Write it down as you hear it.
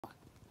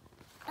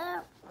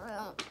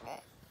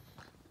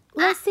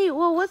Let's see.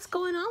 Well, what's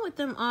going on with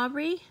them,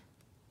 Aubrey?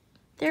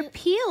 They're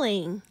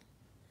peeling.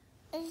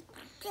 Oh,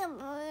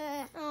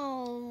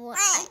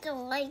 I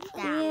don't like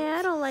that. Yeah,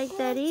 I don't like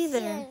that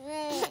either.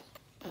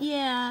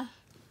 Yeah.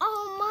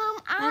 Oh,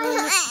 Mom,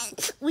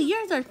 Well,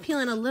 yours are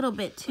peeling a little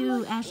bit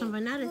too, Ashlyn,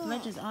 but not as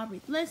much as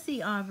Aubrey. Let's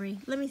see, Aubrey.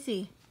 Let me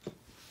see.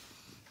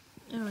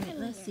 All right,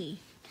 let's see.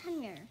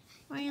 Come here.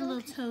 Why are your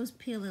little toes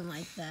peeling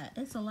like that?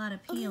 It's a lot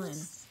of peeling.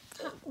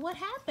 What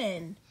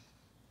happened?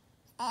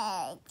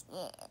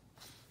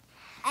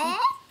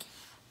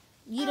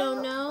 You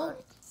don't know?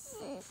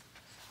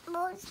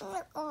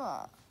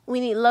 We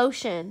need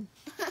lotion.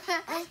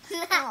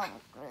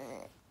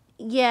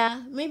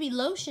 Yeah, maybe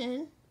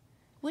lotion.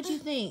 What do you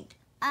think?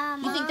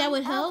 You think that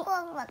would help?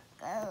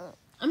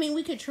 I mean,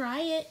 we could try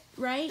it,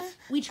 right?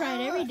 We try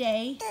it every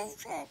day.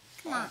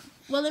 Come on.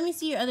 Well, let me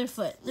see your other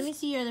foot. Let me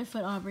see your other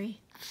foot, Aubrey.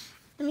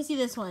 Let me see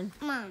this one.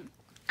 Mom,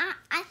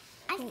 I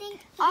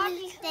think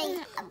Aubrey's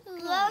saying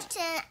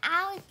lotion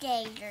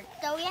alligator.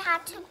 So we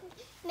have to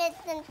mix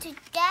them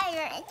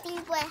together and see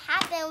what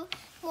happens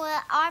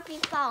when Aubrey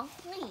falls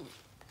asleep.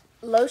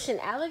 Lotion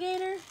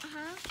alligator?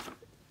 Uh-huh.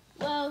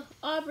 Well,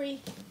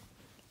 Aubrey,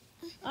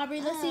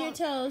 let's see your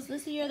toes.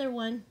 Let's see your other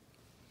one.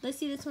 Let's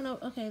see this one.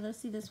 Okay, let's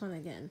see this one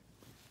again.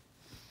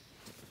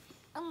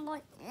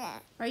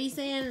 Are you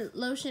saying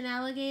lotion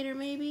alligator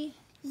maybe?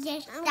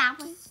 Yes, that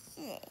was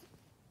it.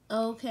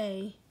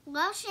 Okay.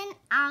 Lotion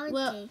alligator.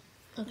 Well,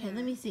 okay,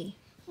 let me see.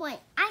 Wait,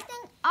 I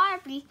think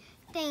Aubrey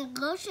saying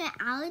lotion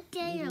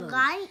alligator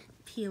right?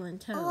 Peeling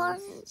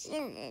toes.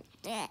 I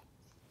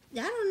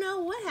don't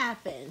know what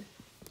happened.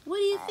 What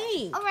do you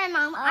think? All right,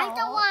 Mom. I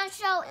don't want to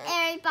show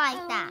everybody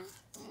that.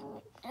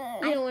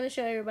 You don't want to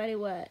show everybody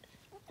what?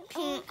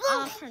 Peeling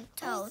off her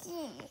toes.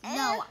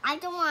 No, I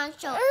don't want to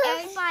show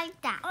everybody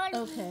that.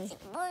 Okay.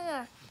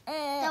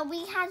 So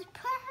we have to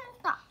put her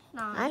socks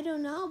on. I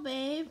don't know,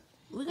 babe.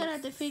 We're going to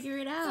have to figure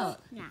it out.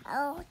 Yeah.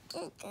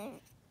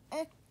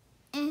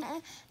 And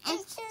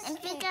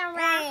figure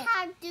out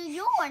how to do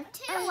yours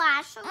too,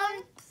 Ashley.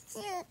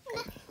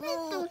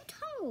 Little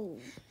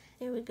toes.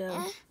 Here we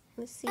go.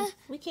 Let's see.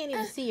 We can't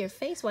even see your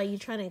face while you're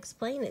trying to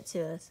explain it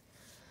to us.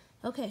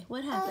 Okay,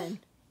 what happened?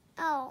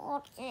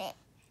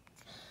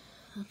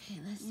 Okay,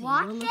 let's see.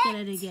 We'll look at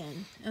it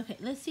again. Okay,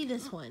 let's see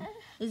this one.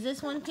 Is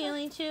this one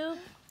peeling too?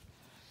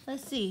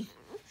 Let's see.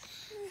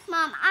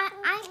 Mom,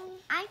 I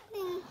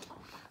think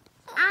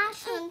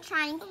Ashley's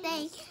trying to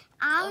say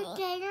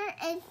alligator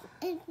is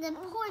the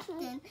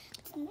portion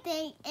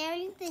they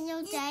every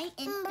single day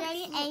in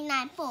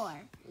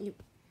 3894.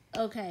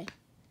 Okay.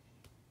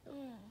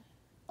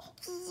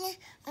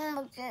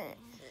 Oh,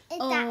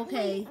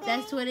 okay.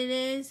 That's what it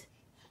is?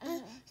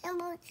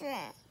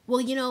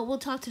 Well, you know, we'll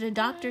talk to the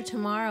doctor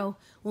tomorrow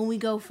when we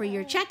go for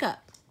your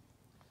checkup.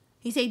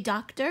 You say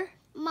doctor?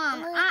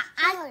 Mom,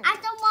 I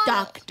don't want...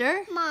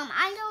 Doctor? Mom,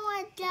 I don't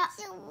want to...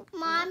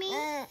 Mommy?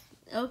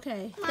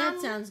 Okay, that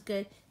sounds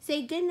good.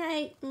 Say good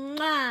night.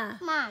 Mwah.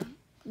 Mom.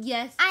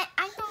 Yes? I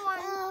don't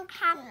want to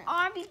have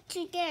Aubrey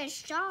to get a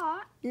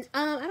shot.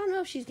 I don't know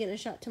if she's getting a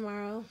shot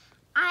tomorrow.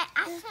 I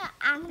said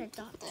I'm the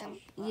doctor.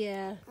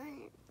 Yeah.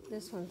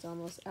 This one's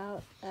almost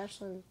out.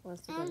 Ashlyn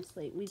wants to go to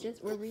sleep.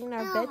 We're reading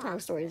our bedtime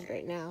stories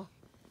right now.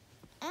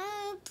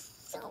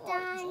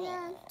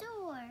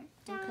 Dinosaur.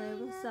 Okay,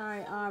 I'm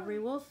sorry, Aubrey.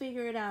 We'll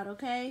figure it out,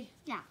 okay?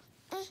 Yeah.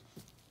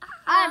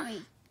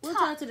 Aubrey. We'll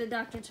talk to the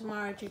doctor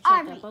tomorrow at your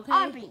checkup, okay?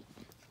 Aubrey,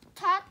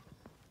 talk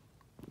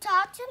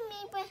to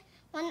me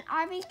when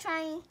Aubrey's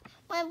trying,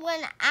 when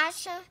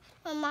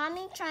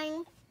Mommy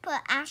trying to put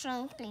Ashley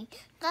on sleep.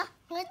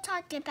 Let's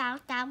talk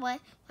about that when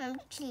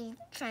she's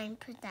trying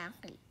to put that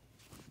sleep.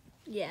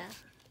 Yeah.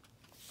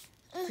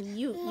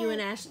 You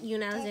and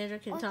Alexandra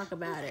can talk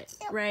about it,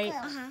 right?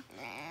 Uh-huh.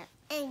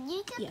 And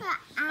you can put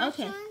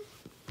Ashley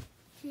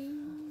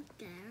to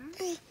there.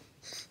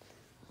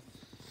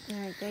 All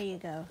right, there you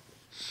go.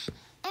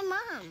 And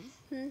Mom.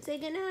 Say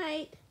good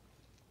night.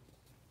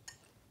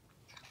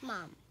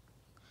 Mom.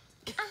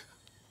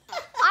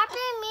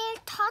 Aubrey and me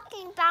are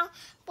talking about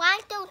why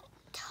the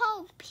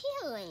toe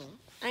peeling.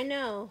 I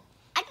know.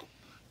 Aubrey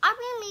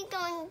and me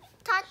going to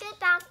talk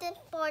about this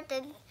for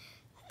the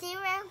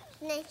zero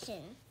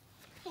nation.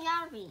 Hey,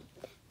 Aubrey,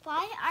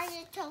 why are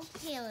your toes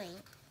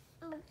peeling?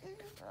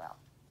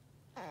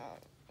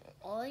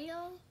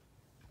 Oil?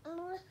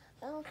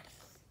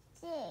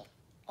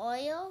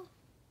 Oil?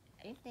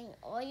 You think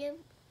oil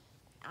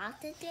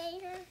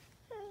alligator?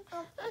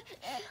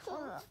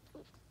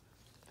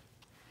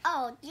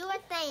 Oh, you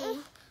were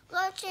saying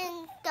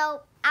lotion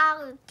soap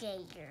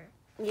alligator.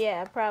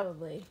 Yeah,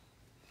 probably.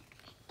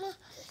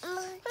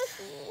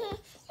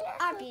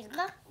 Aubrey,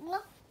 look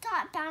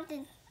talk about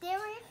the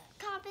serious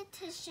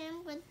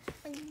competition when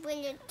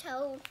your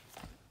toes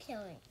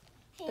peeling.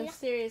 A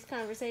serious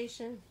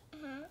conversation.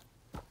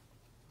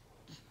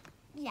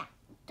 Yeah,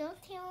 don't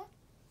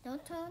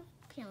toe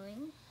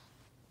peeling.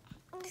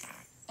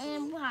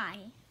 And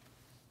why?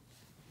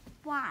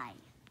 Why?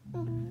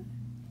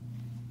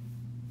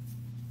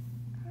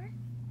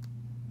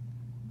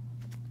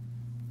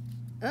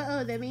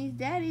 Uh-oh, that means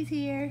Daddy's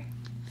here.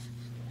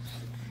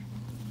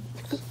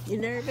 You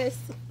nervous?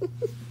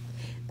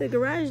 The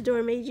garage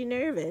door made you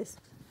nervous.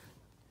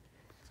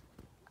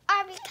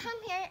 Aubrey, come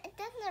here. It's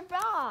in the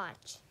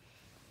garage.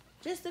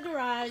 Just the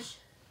garage.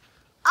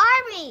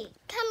 Aubrey,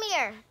 come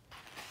here.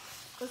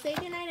 Well, say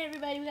goodnight,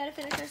 everybody. We gotta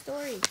finish our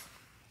stories.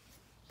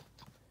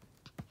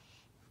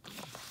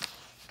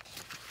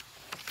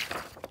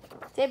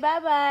 Say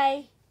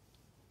bye-bye.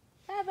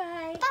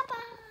 Bye-bye. Bye-bye.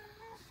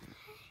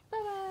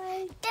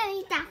 Bye-bye.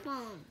 Delete that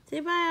phone. Say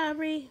bye,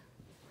 Aubrey.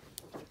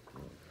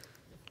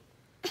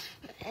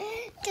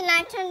 Can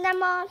I turn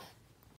them off?